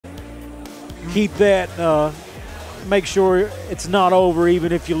keep that, make sure it's not over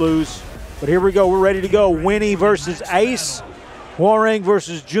even if you lose. But here we go. We're ready to go. Winnie versus Ace. Hwoarang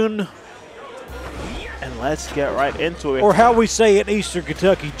versus Jun. And let's get right into it. Or how we say it in Eastern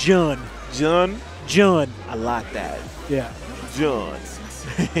Kentucky, Jun. Jun? Jun. I like that. Yeah. Jun.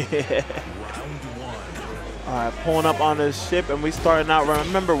 All right, pulling up on this ship, and we starting out. I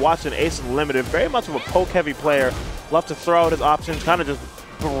remember watching AceUnlimited, very much of a poke-heavy player. Love to throw out his options, kind of just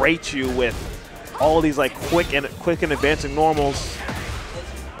berate you with all these like quick and advancing normals.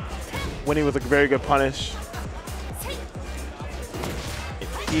 Winnie with a very good punish.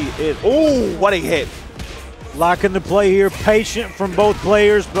 He is. Oh, what a hit! Locking the play here, patient from both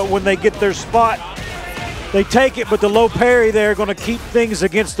players, but when they get their spot, they take it. But the low parry there going to keep things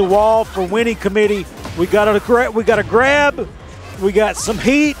against the wall for WinnieCommittee. We got a grab, we got some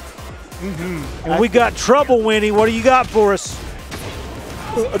heat, and we got trouble. Winnie, what do you got for us?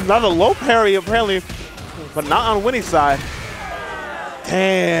 Another low parry apparently, but not on Winnie's side.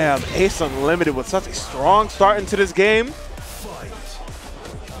 Damn, AceUnlimited with such a strong start into this game.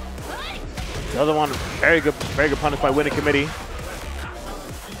 The other one, very good punish by WinnieCommittee.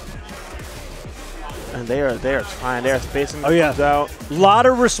 And they are trying, they're spacing the out. A lot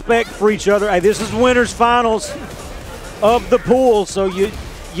of respect for each other. Hey, this is winners finals of the pool, so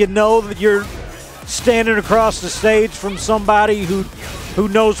you know that you're standing across the stage from somebody who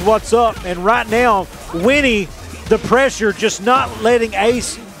knows what's up. And right now, Winnie, the pressure, just not letting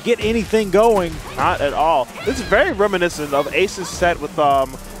Ace get anything going. Not at all. This is very reminiscent of Ace's set with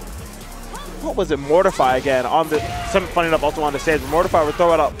what was it, Mortify again on the. Funny enough, also on the stage, Mortify would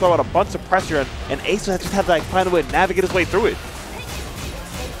throw out a bunch of pressure, and Ace would just have to like find a way to navigate his way through it.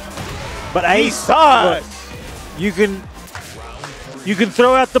 But Ace, look, you can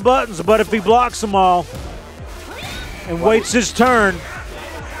throw out the buttons, but if he blocks them all and waits his turn,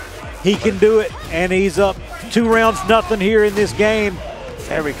 he can do it. And he's up 2-0 here in this game.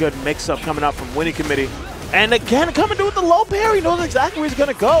 Very good mix-up coming out from WinnieCommittee, and again coming through with the low parry. Knows exactly where he's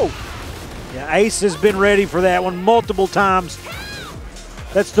gonna go. Yeah, Ace has been ready for that one multiple times.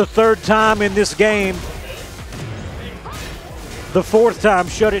 That's the third time in this game. The fourth time,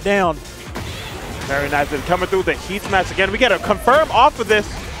 shut it down. Very nice. And coming through the heat smash again. We got to confirm off of this.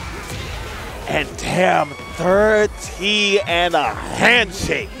 And damn, third T and a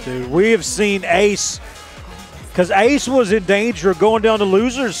handshake. Dude, we have seen Ace, because Ace was in danger of going down to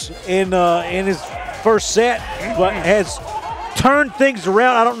losers in his first set, but has turned things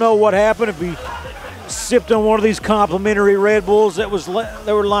around. I don't know what happened, if he sipped on one of these complimentary Red Bulls that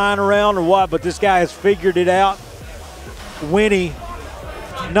were lying around or what, but this guy has figured it out. Winnie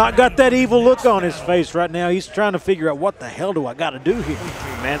not got that evil look on his face right now. He's trying to figure out, what the hell do I got to do here?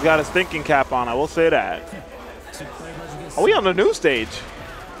 Man's got his thinking cap on, I will say that. Are we on the new stage?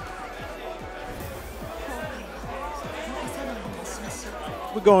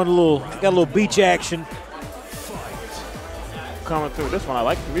 We're going got a little beach action. Coming through this one. I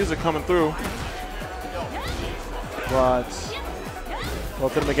like the music coming through. But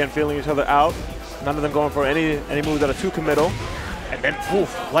both of them again feeling each other out. None of them going for any moves that are too committal. And then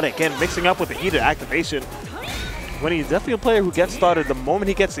poof, what again, mixing up with the heated activation. When he's definitely a player who gets started the moment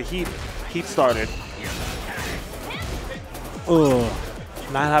he gets the heat started.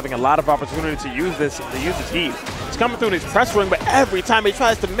 Not having a lot of opportunity to use this heat. It's coming through and he's pressuring, but every time he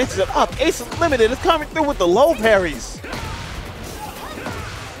tries to mix it up, AceUnlimited is coming through with the low parries.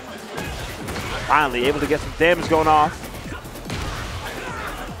 Finally able to get some damage going off.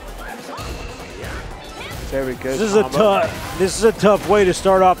 Very good. This is a tough way to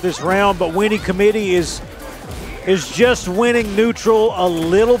start off this round, but WinnieCommittee is just winning neutral a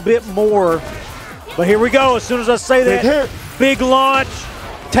little bit more. But here we go. As soon as I say that, big launch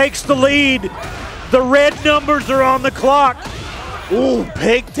takes the lead. The red numbers are on the clock. Ooh,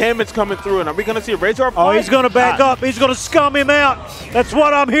 big damage coming through. And are we going to see a Razor apply? Oh, he's going to back up. He's going to scum him out. That's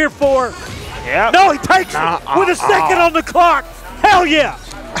what I'm here for. Yep. No, he takes it with a second on the clock. Hell yeah.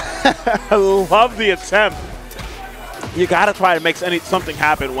 I love the attempt. You got to try to make something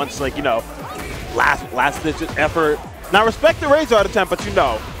happen once, like, you know, last ditch effort. Now respect the Razor attempt, but you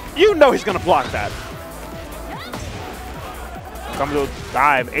know he's going to block that. Coming to a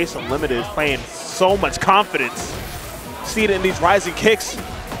dive. AceUnlimited is playing so much confidence. See it in these rising kicks.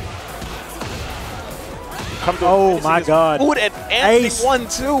 Oh my God. Ooh, and Ace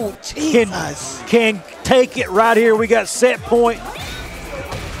 1-2. Jesus. Can take it right here. We got set point.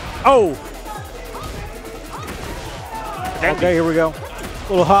 Oh. Okay, here we go.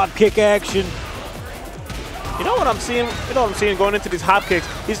 Little hop kick action. You know what I'm seeing? You know what I'm seeing going into these hop kicks?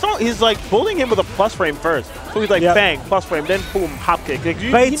 He's like bullying him with a plus frame first. So he's like bang, plus frame, then boom, hop kick.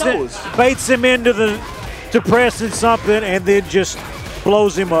 Like, he knows. Baits him into to pressing something and then just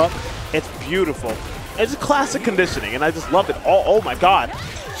blows him up. It's beautiful. It's classic conditioning, and I just love it. Oh my God.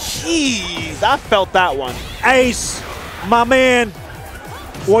 Jeez, I felt that one. Ace, my man,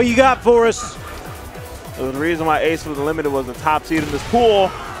 what you got for us? The reason why AceUnlimited was the top seed in this pool,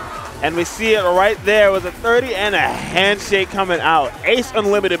 and we see it right there with a 30 and a handshake coming out.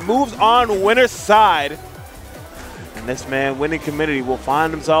 AceUnlimited moves on winner's side, and this man, WinnieCommittee, will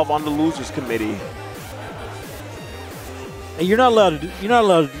find himself on the losers committee. You're not allowed to. You're not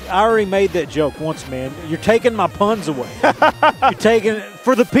allowed. I already made that joke once, man. You're taking my puns away. You're taking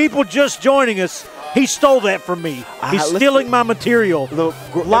for the people just joining us. He stole that from me. He's stealing my material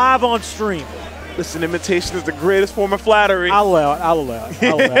live on stream. Listen, imitation is the greatest form of flattery. I'll allow it. I'll allow it.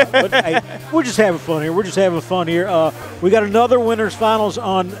 I'll allow it. But hey, we're just having fun here. We're just having fun here. We got another winners finals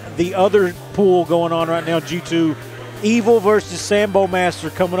on the other pool going on right now. G2. Evil versus Sambo Master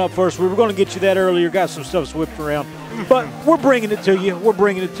coming up first. We were going to get you that earlier. Got some stuff whipped around. But we're bringing it to you. We're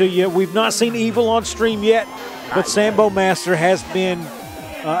bringing it to you. We've not seen Evil on stream yet, but Sambo Master has been,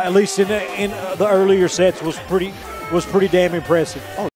 at least in the earlier sets, was pretty damn impressive.